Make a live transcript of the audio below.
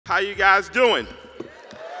How you guys doing?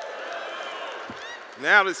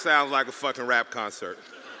 Now this sounds like a fucking rap concert.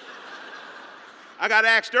 I got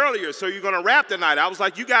asked earlier, so you're gonna rap tonight? I was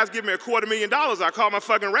like, you guys give me $250,000, I'll call my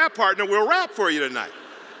fucking rap partner, we'll rap for you tonight.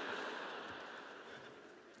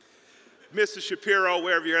 Mr. Shapiro,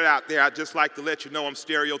 wherever you're out there, I'd just like to let you know I'm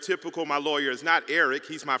stereotypical. My lawyer is not Eric,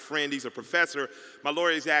 he's my friend, he's a professor. My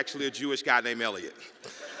lawyer is actually a Jewish guy named Elliot.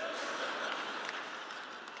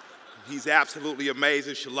 He's absolutely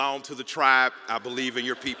amazing. Shalom to the tribe. I believe in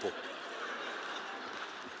your people.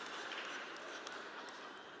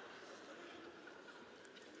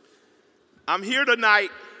 I'm here tonight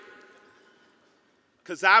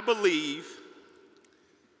because I believe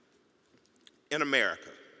in America.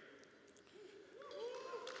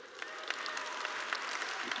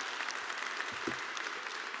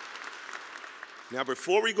 Now,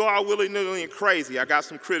 before we go all willy-nilly and crazy, I got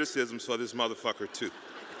some criticisms for this motherfucker, too.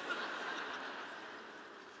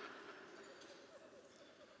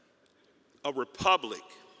 A republic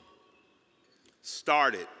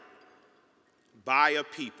started by a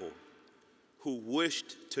people who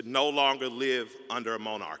wished to no longer live under a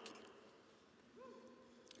monarchy.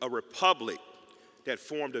 A republic that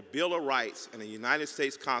formed a Bill of Rights and a United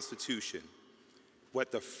States Constitution, where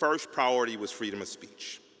the first priority was freedom of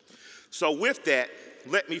speech. So with that,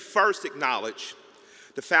 let me first acknowledge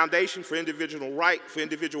the Foundation for Individual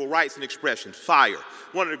Rights and Expression, FIRE,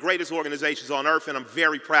 one of the greatest organizations on earth, and I'm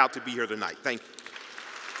very proud to be here tonight. Thank you.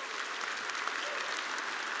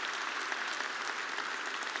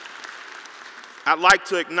 I'd like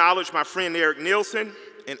to acknowledge my friend Eric Nielsen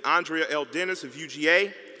and Andrea L. Dennis of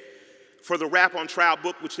UGA for the Rap on Trial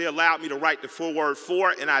book, which they allowed me to write the foreword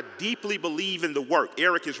for, and I deeply believe in the work.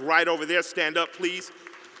 Eric is right over there. Stand up, please.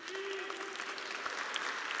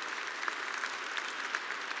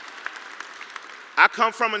 I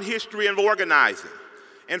come from a history of organizing,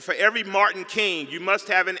 and for every Martin King, you must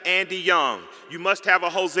have an Andy Young, you must have a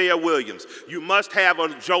Hosea Williams, you must have a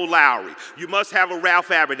Joe Lowry, you must have a Ralph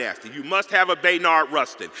Abernathy, you must have a Baynard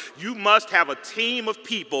Rustin. You must have a team of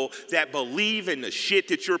people that believe in the shit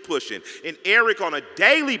that you're pushing. And Eric on a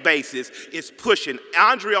daily basis is pushing.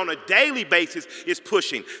 Andre on a daily basis is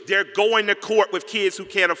pushing. They're going to court with kids who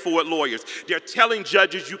can't afford lawyers. They're telling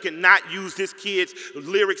judges you cannot use this kid's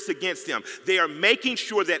lyrics against them. They are making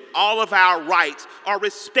sure that all of our rights are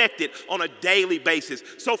respected on a daily basis.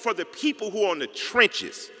 So for the people who are in the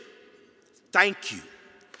trenches, thank you.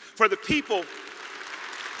 For the people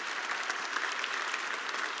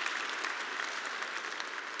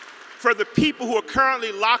who are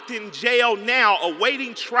currently locked in jail now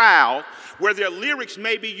awaiting trial where their lyrics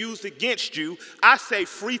may be used against you, I say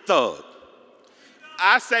free thug.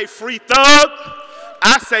 I say free thug.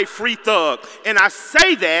 I say free thug. And I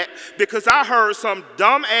say that because I heard some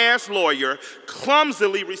dumb-ass lawyer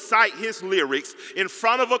clumsily recite his lyrics in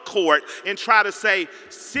front of a court and try to say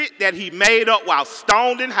shit that he made up while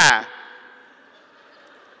stoned and high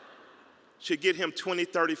should get him 20,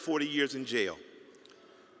 30, 40 years in jail.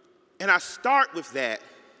 And I start with that.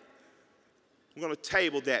 I'm going to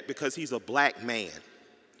table that because he's a black man,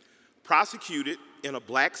 prosecuted in a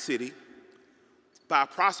black city by a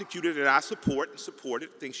prosecutor that I support and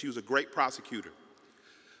supported, think she was a great prosecutor.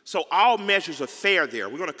 So all measures are fair there.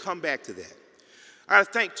 We're going to come back to that. I got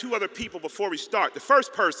to thank two other people before we start. The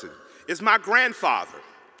first person is my grandfather,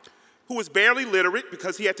 who was barely literate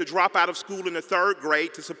because he had to drop out of school in the 3rd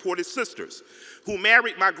grade to support his sisters, who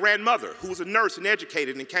married my grandmother, who was a nurse and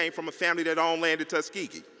educated and came from a family that owned land in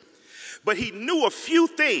Tuskegee. But he knew a few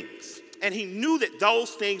things, and he knew that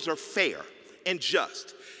those things are fair and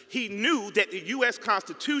just. He knew that the U.S.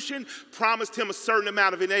 Constitution promised him a certain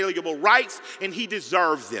amount of inalienable rights, and he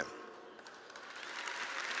deserved them.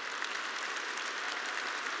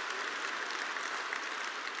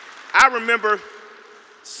 I remember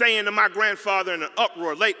saying to my grandfather in an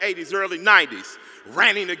uproar, late 80s, early 90s,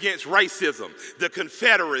 ranting against racism, the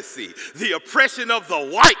Confederacy, the oppression of the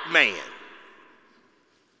white man.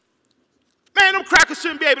 Man, them crackers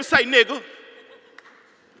shouldn't be able to say nigger.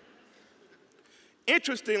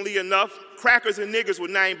 Interestingly enough, crackers and niggers were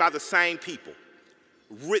named by the same people.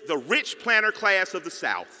 The rich planter class of the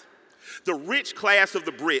South, the rich class of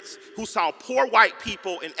the Brits, who saw poor white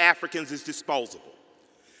people and Africans as disposable.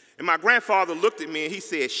 And my grandfather looked at me and he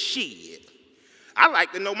said, shit, I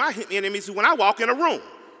like to know my enemies when I walk in a room.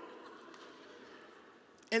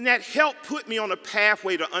 And that helped put me on a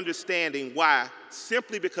pathway to understanding why,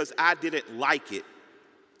 simply because I didn't like it,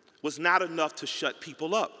 was not enough to shut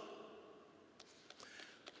people up.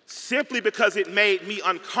 Simply because it made me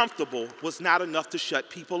uncomfortable was not enough to shut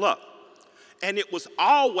people up. And it was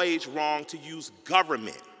always wrong to use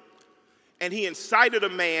government and he incited a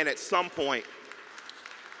man at some point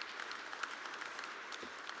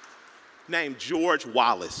named George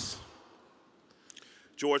Wallace.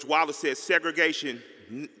 George Wallace said, segregation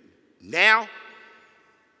now,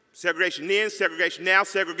 segregation then, segregation now,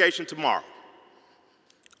 segregation tomorrow.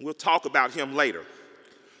 We'll talk about him later.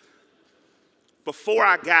 Before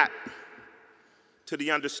I got to the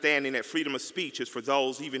understanding that freedom of speech is for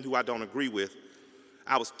those even who I don't agree with,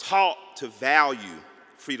 I was taught to value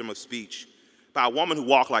freedom of speech by a woman who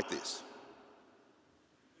walked like this.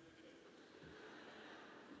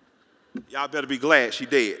 Y'all better be glad she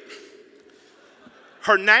did.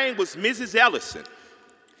 Her name was Mrs. Ellison.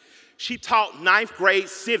 She taught 9th grade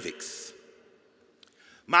civics.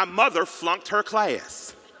 My mother flunked her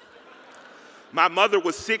class. My mother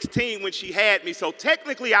was 16 when she had me, so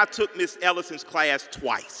technically I took Miss Ellison's class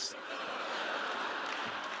twice.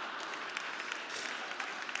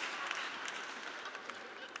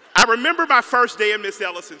 I remember my first day in Miss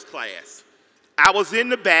Ellison's class. I was in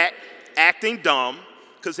the back acting dumb,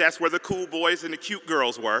 because that's where the cool boys and the cute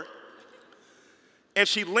girls were. And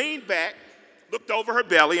she leaned back, looked over her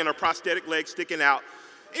belly and her prosthetic leg sticking out,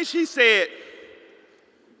 and she said,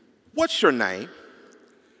 "What's your name?"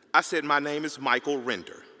 I said, "My name is Michael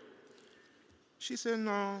Render." She said,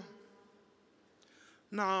 No.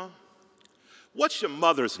 What's your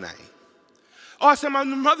mother's name?" Oh, I said, "My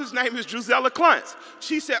mother's name is Drusella Cluntz."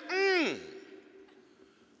 She said,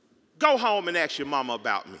 Go home and ask your mama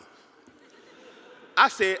about me." I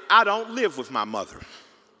said, "I don't live with my mother.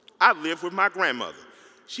 I live with my grandmother."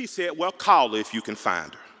 She said, "Well, call her if you can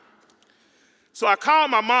find her." So I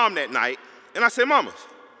called my mom that night, and I said,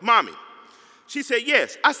 "Mommy." She said,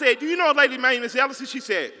 "Yes." I said, "Do you know a lady named Miss Ellison?" She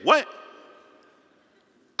said, "What?"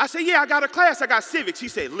 I said, "Yeah, I got a class. I got civics." She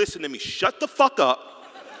said, "Listen to me. Shut the fuck up."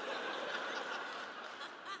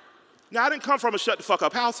 Now, I didn't come from a shut the fuck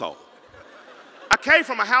up household. I came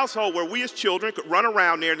from a household where we as children could run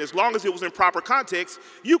around there, and as long as it was in proper context,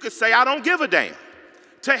 you could say, "I don't give a damn.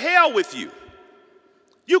 To hell with you."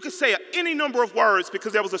 You could say any number of words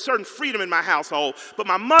because there was a certain freedom in my household, but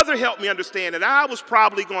my mother helped me understand that I was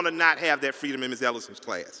probably going to not have that freedom in Miss Ellison's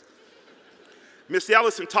class. Miss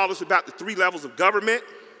Ellison taught us about the 3 levels of government.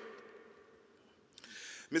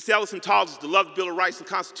 Miss Ellison taught us to love the Bill of Rights and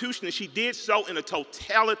Constitution, and she did so in a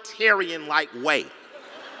totalitarian-like way.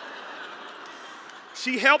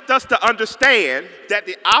 She helped us to understand that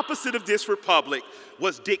the opposite of this republic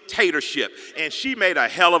was dictatorship, and she made a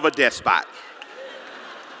hell of a despot.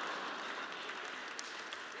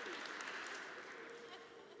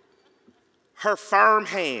 Her firm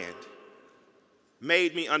hand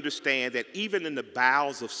made me understand that even in the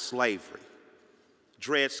bowels of slavery,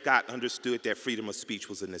 Dred Scott understood that freedom of speech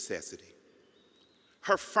was a necessity.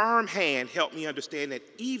 Her firm hand helped me understand that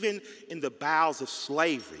even in the bowels of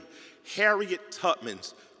slavery, Harriet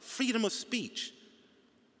Tubman's freedom of speech,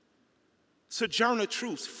 Sojourner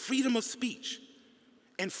Truth's freedom of speech,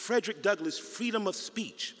 and Frederick Douglass' freedom of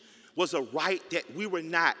speech was a right that we were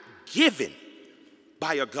not given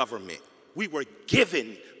by a government. We were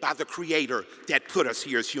given by the Creator that put us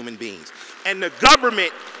here as human beings. And the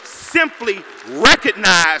government simply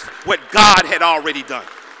recognized what God had already done.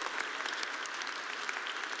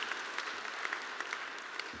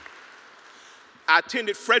 I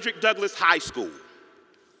attended Frederick Douglass High School.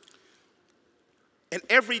 And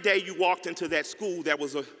every day you walked into that school, there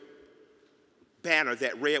was a banner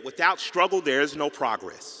that read, "Without struggle, there is no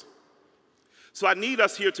progress." So I need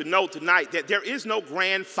us here to know tonight that there is no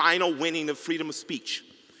grand final winning of freedom of speech.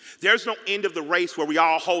 There's no end of the race where we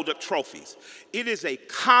all hold up trophies. It is a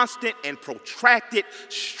constant and protracted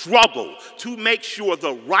struggle to make sure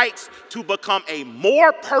the rights to become a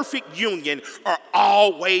more perfect union are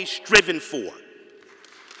always striven for.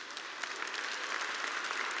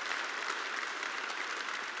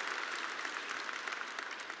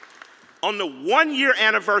 On the 1-year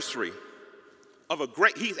anniversary of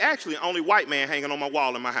he's actually the only white man hanging on my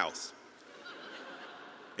wall in my house.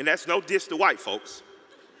 And that's no diss to white folks,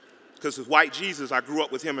 because with white Jesus, I grew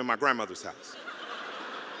up with him in my grandmother's house.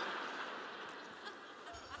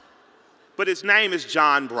 But his name is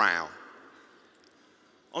John Brown.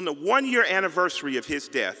 On the 1-year anniversary of his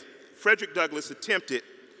death, Frederick Douglass attempted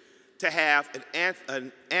to have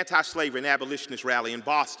an anti-slavery and abolitionist rally in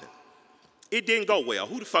Boston. It didn't go well.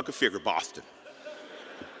 Who the fuck could figure Boston?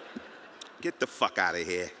 Get the fuck out of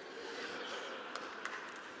here.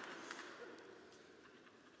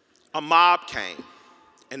 A mob came,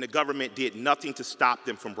 and the government did nothing to stop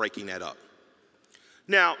them from breaking that up.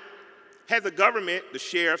 Now, had the government, the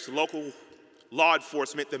sheriffs, the local law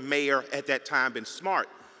enforcement, the mayor at that time been smart,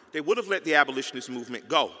 they would have let the abolitionist movement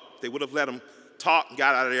go. They would have let them talked and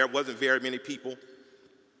got out of there. It wasn't very many people,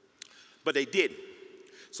 but they didn't.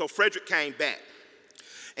 So Frederick came back,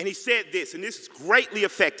 and he said this, and this has greatly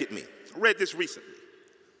affected me. I read this recently.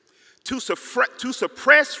 To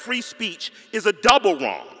suppress free speech is a double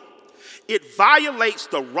wrong. It violates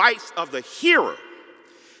the rights of the hearer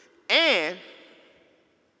and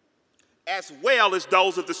as well as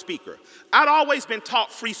those of the speaker. I'd always been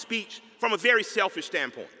taught free speech from a very selfish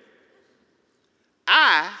standpoint.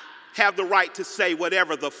 I have the right to say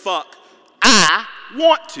whatever the fuck I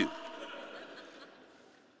want to.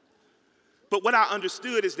 But what I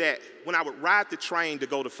understood is that when I would ride the train to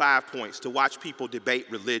go to 5 Points to watch people debate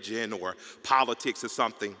religion or politics or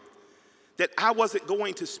something, that I wasn't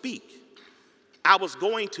going to speak. I was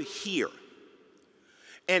going to hear.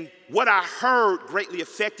 And what I heard greatly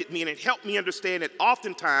affected me, and it helped me understand that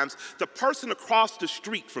oftentimes the person across the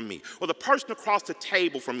street from me, or the person across the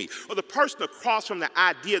table from me, or the person across from the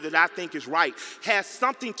idea that I think is right has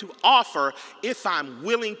something to offer if I'm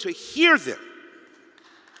willing to hear them.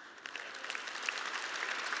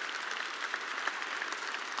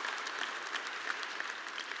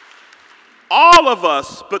 All of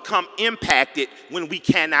us become impacted when we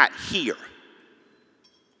cannot hear.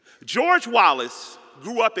 George Wallace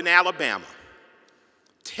grew up in Alabama,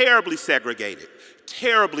 terribly segregated,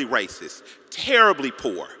 terribly racist, terribly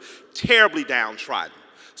poor, terribly downtrodden.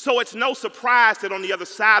 So it's no surprise that on the other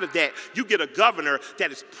side of that, you get a governor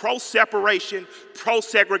that is pro-separation,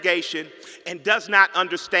 pro-segregation, and does not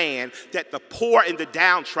understand that the poor and the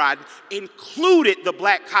downtrodden included the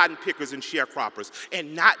black cotton pickers and sharecroppers,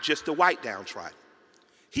 and not just the white downtrodden.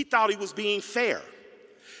 He thought he was being fair.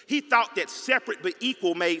 He thought that separate but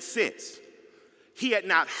equal made sense. He had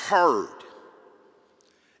not heard.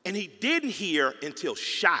 And he didn't hear until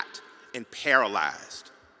shot and paralyzed.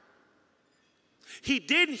 He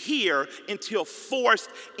didn't hear until forced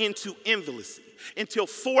into invalidity, until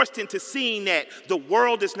forced into seeing that the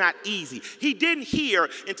world is not easy. He didn't hear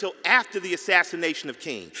until after the assassination of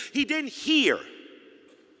King. He didn't hear.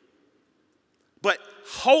 But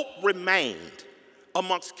hope remained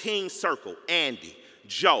amongst King's circle, Andy,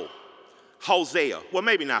 Joe, Hosea. Well,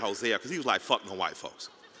 maybe not Hosea, because he was like, fuck no white folks.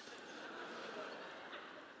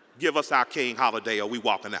 Give us our king holiday or we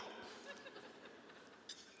walking out.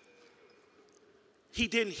 He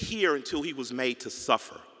didn't hear until he was made to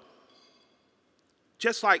suffer.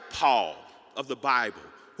 Just like Paul of the Bible,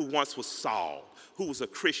 who once was Saul, who was a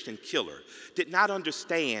Christian killer, did not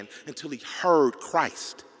understand until he heard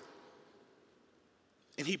Christ.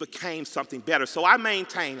 And he became something better. So I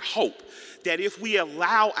maintain hope that if we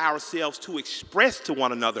allow ourselves to express to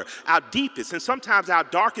one another our deepest and sometimes our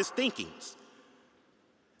darkest thinkings,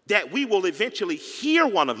 that we will eventually hear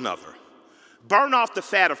one another, burn off the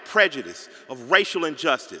fat of prejudice, of racial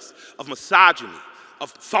injustice, of misogyny,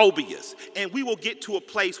 of phobias, and we will get to a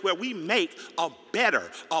place where we make a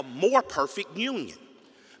better, a more perfect union.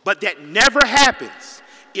 But that never happens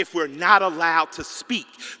if we're not allowed to speak,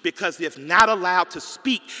 because if not allowed to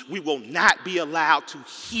speak, we will not be allowed to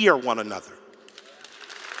hear one another.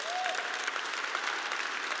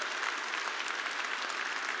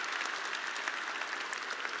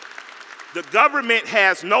 The government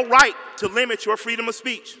has no right to limit your freedom of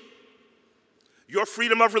speech, your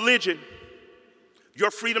freedom of religion,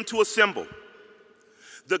 your freedom to assemble.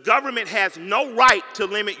 The government has no right to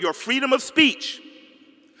limit your freedom of speech,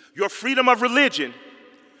 your freedom of religion,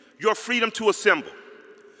 your freedom to assemble.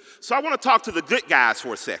 So I want to talk to the good guys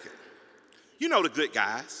for a second. You know the good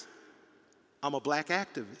guys. I'm a black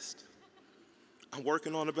activist. I'm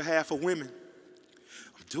working on the behalf of women.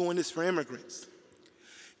 I'm doing this for immigrants,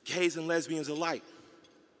 gays and lesbians alike.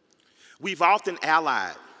 We've often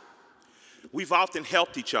allied. We've often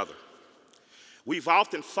helped each other. We've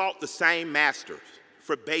often fought the same masters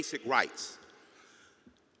for basic rights.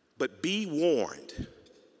 But be warned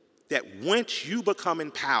that once you become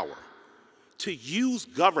in power, to use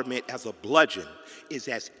government as a bludgeon is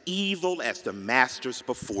as evil as the masters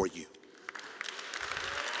before you.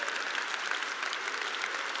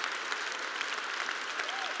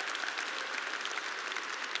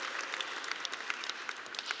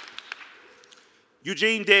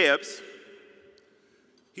 Eugene Debs,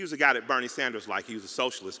 he was a guy that Bernie Sanders liked. He was a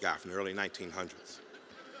socialist guy from the early 1900s.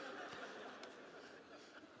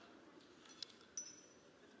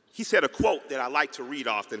 He said a quote that I like to read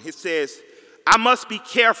often. It says, "I must be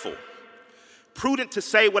careful, prudent to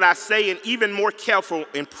say what I say, and even more careful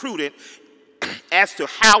and prudent as to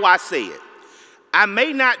how I say it. I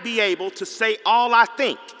may not be able to say all I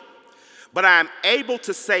think, but I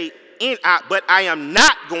am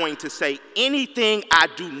not going to say anything I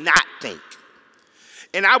do not think.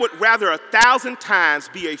 And I would rather 1,000 times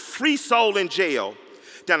be a free soul in jail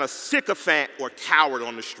than a sycophant or coward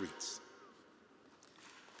on the streets.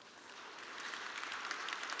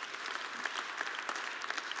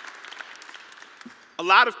 A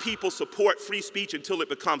lot of people support free speech until it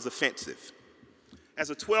becomes offensive. As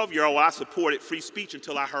a 12-year-old, I supported free speech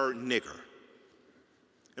until I heard nigger.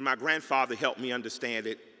 And my grandfather helped me understand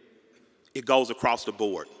it. It goes across the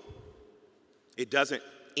board. It doesn't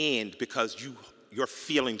end because your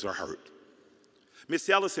feelings are hurt. Miss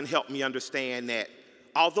Ellison helped me understand that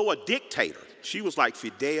although a dictator, she was like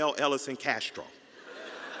Fidel Ellison Castro.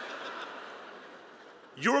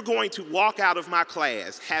 You're going to walk out of my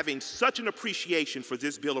class having such an appreciation for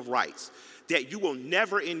this Bill of Rights that you will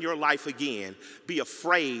never in your life again be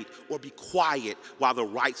afraid or be quiet while the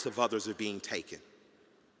rights of others are being taken.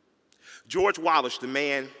 George Wallace, the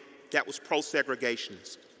man that was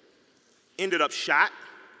pro-segregationist, ended up shot,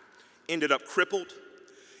 ended up crippled,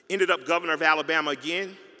 ended up governor of Alabama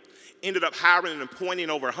again, ended up hiring and appointing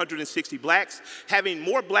over 160 blacks, having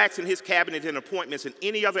more blacks in his cabinet and appointments than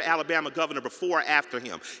any other Alabama governor before or after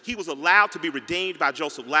him. He was allowed to be redeemed by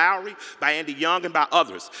Joseph Lowry, by Andy Young, and by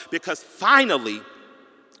others, because finally,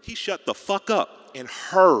 he shut the fuck up and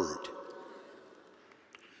heard.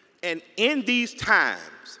 And in these times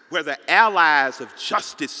where the allies of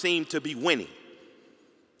justice seem to be winning,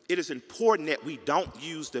 it is important that we don't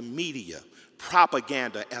use the media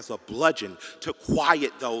propaganda as a bludgeon to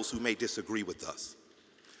quiet those who may disagree with us.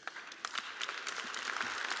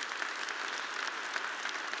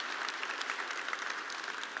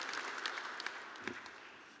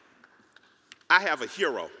 I have a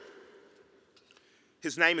hero.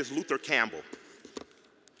 His name is Luther Campbell.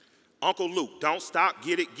 Uncle Luke, don't stop,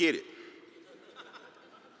 get it, get it.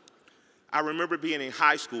 I remember being in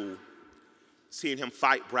high school, seeing him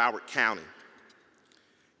fight Broward County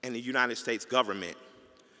and the United States government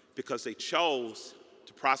because they chose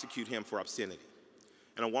to prosecute him for obscenity.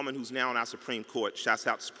 And a woman who's now in our Supreme Court, shouts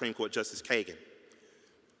out to Supreme Court Justice Kagan,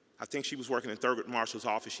 I think she was working in Thurgood Marshall's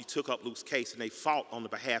office. She took up Luke's case, and they fought on the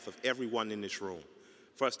behalf of everyone in this room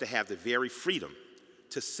for us to have the very freedom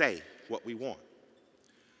to say what we want.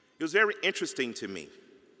 It was very interesting to me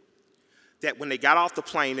that when they got off the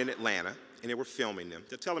plane in Atlanta and they were filming them,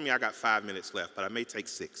 they're telling me I got 5 minutes left, but I may take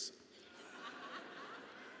 6.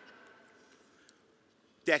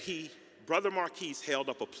 That Brother Marquise held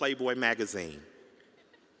up a Playboy magazine,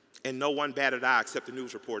 and no one batted an eye except the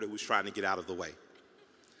news reporter who was trying to get out of the way.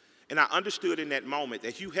 And I understood in that moment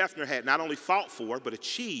that Hugh Hefner had not only fought for, but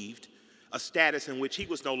achieved a status in which he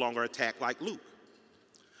was no longer attacked like Luke.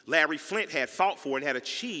 Larry Flint had fought for and had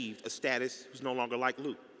achieved a status who's no longer like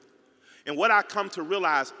Luke. And what I come to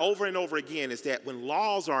realize over and over again is that when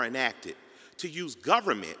laws are enacted to use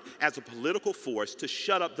government as a political force to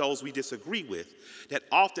shut up those we disagree with, that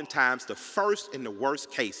oftentimes the first and the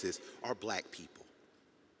worst cases are black people.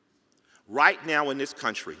 Right now in this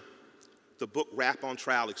country, the book Rap on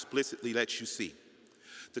Trial explicitly lets you see,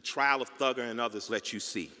 the trial of Thugger and others lets you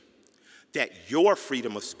see, that your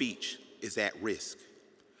freedom of speech is at risk.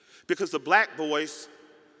 Because the black boys,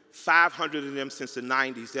 500 of them since the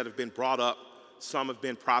 90s that have been brought up, some have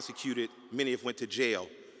been prosecuted, many have went to jail,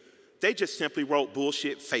 they just simply wrote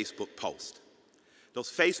bullshit Facebook posts. Those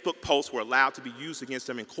Facebook posts were allowed to be used against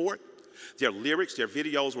them in court. Their lyrics, their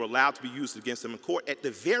videos were allowed to be used against them in court. At the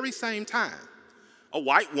very same time, a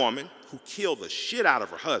white woman who killed the shit out of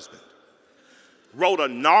her husband wrote a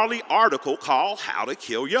gnarly article called How to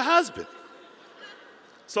Kill Your Husband.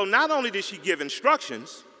 So not only did she give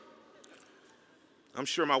instructions, I'm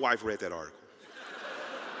sure my wife read that article.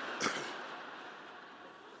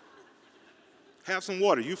 Have some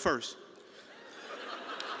water, you first.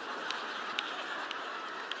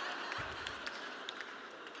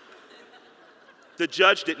 The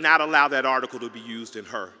judge did not allow that article to be used in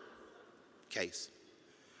her case.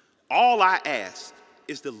 All I ask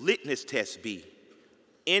is the litmus test be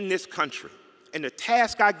in this country, and the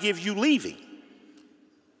task I give you leaving,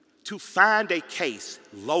 to find a case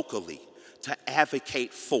locally to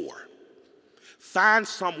advocate for. Find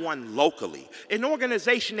someone locally, an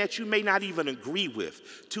organization that you may not even agree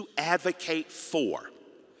with, to advocate for.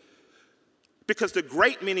 Because the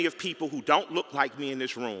great many of people who don't look like me in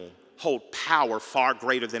this room hold power far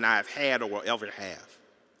greater than I have had or will ever have.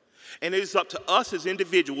 And it is up to us as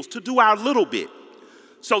individuals to do our little bit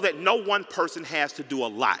so that no one person has to do a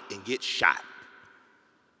lot and get shot.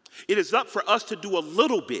 It is up for us to do a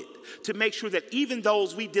little bit to make sure that even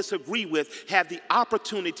those we disagree with have the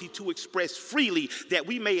opportunity to express freely, that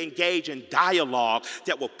we may engage in dialogue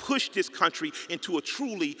that will push this country into a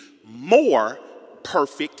truly more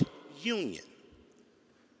perfect union.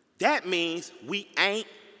 That means we ain't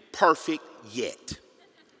perfect yet.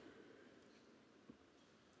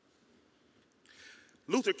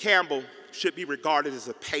 Luther Campbell should be regarded as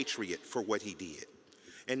a patriot for what he did,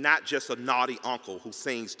 and not just a naughty uncle who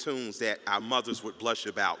sings tunes that our mothers would blush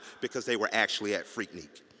about because they were actually at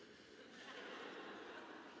Freaknik.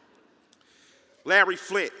 Larry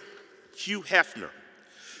Flint, Hugh Hefner,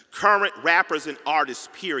 current rappers and artists,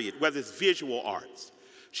 period, whether it's visual arts,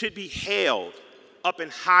 should be held up in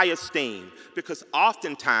high esteem because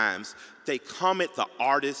oftentimes they come at the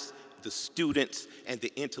artists, the students, and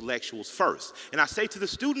the intellectuals first. And I say to the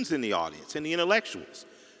students in the audience and the intellectuals,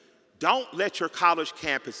 don't let your college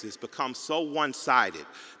campuses become so one-sided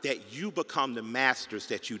that you become the masters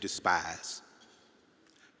that you despise.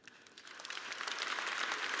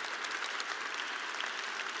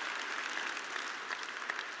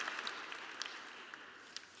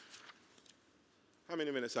 How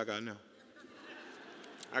many minutes I got now?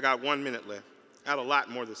 I got 1 minute left. I had a lot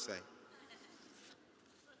more to say.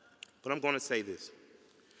 But I'm going to say this.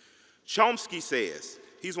 Chomsky says,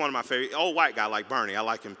 he's one of my favorite, old white guy like Bernie, I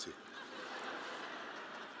like him too.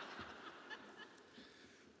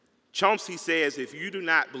 Chomsky says, if you do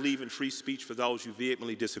not believe in free speech for those you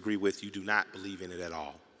vehemently disagree with, you do not believe in it at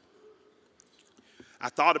all. I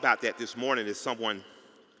thought about that this morning as someone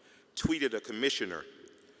tweeted a commissioner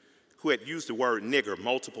who had used the word nigger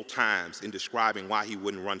multiple times in describing why he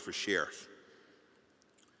wouldn't run for sheriff.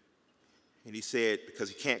 And he said, because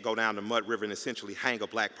he can't go down the Mud River and essentially hang a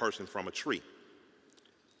black person from a tree.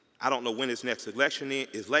 I don't know when his next election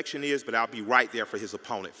is, but I'll be right there for his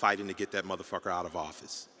opponent fighting to get that motherfucker out of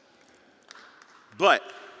office. But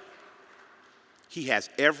he has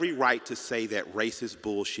every right to say that racist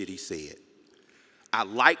bullshit he said. I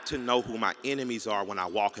like to know who my enemies are when I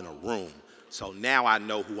walk in a room. So now I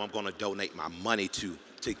know who I'm going to donate my money to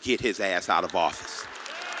get his ass out of office.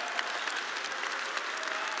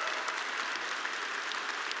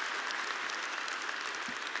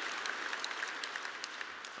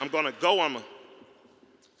 I'm going to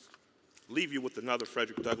leave you with another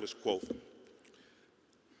Frederick Douglass quote.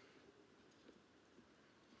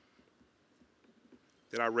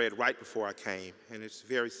 That I read right before I came, and it's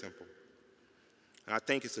very simple. And I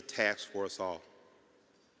think it's a task for us all.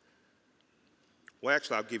 Well,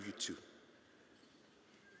 actually, I'll give you two.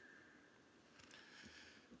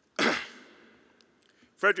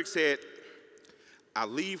 Frederick said, I'll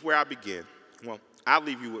leave where I began. Well, I'll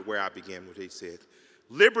leave you with where I began, what he said.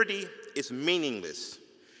 Liberty is meaningless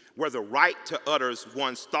where the right to utter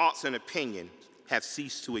one's thoughts and opinions have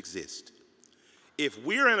ceased to exist. If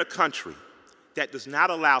we're in a country that does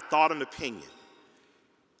not allow thought and opinion,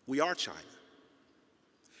 we are China.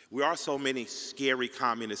 We are so many scary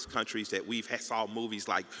communist countries that we've saw movies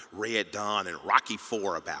like Red Dawn and Rocky IV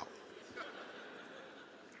about.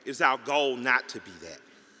 It's our goal not to be that.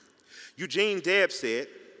 Eugene Debs said,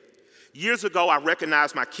 years ago I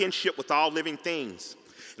recognized my kinship with all living things,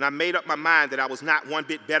 and I made up my mind that I was not one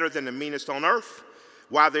bit better than the meanest on earth.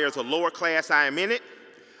 While there's a lower class, I am in it.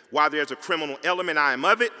 While there's a criminal element, I am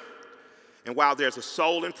of it. And while there's a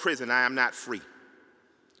soul in prison, I am not free.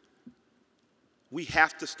 We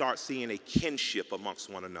have to start seeing a kinship amongst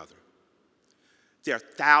one another. There are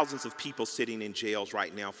thousands of people sitting in jails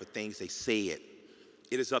right now for things they said.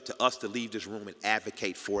 It is up to us to leave this room and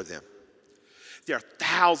advocate for them. There are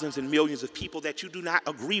thousands and millions of people that you do not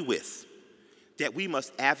agree with that we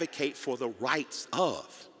must advocate for the rights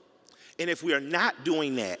of. And if we are not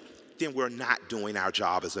doing that, then we're not doing our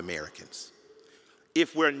job as Americans.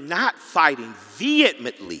 If we're not fighting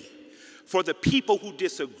vehemently for the people who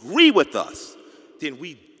disagree with us, then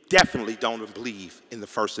we definitely don't believe in the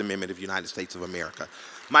First Amendment of the United States of America.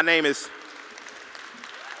 My name is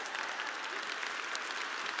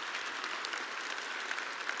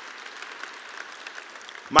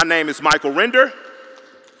Michael Render.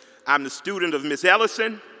 I'm the student of Miss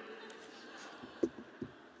Ellison.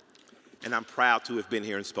 And I'm proud to have been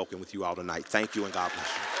here and spoken with you all tonight. Thank you and God bless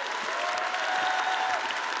you.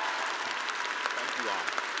 Thank you all.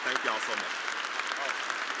 Thank you all so much.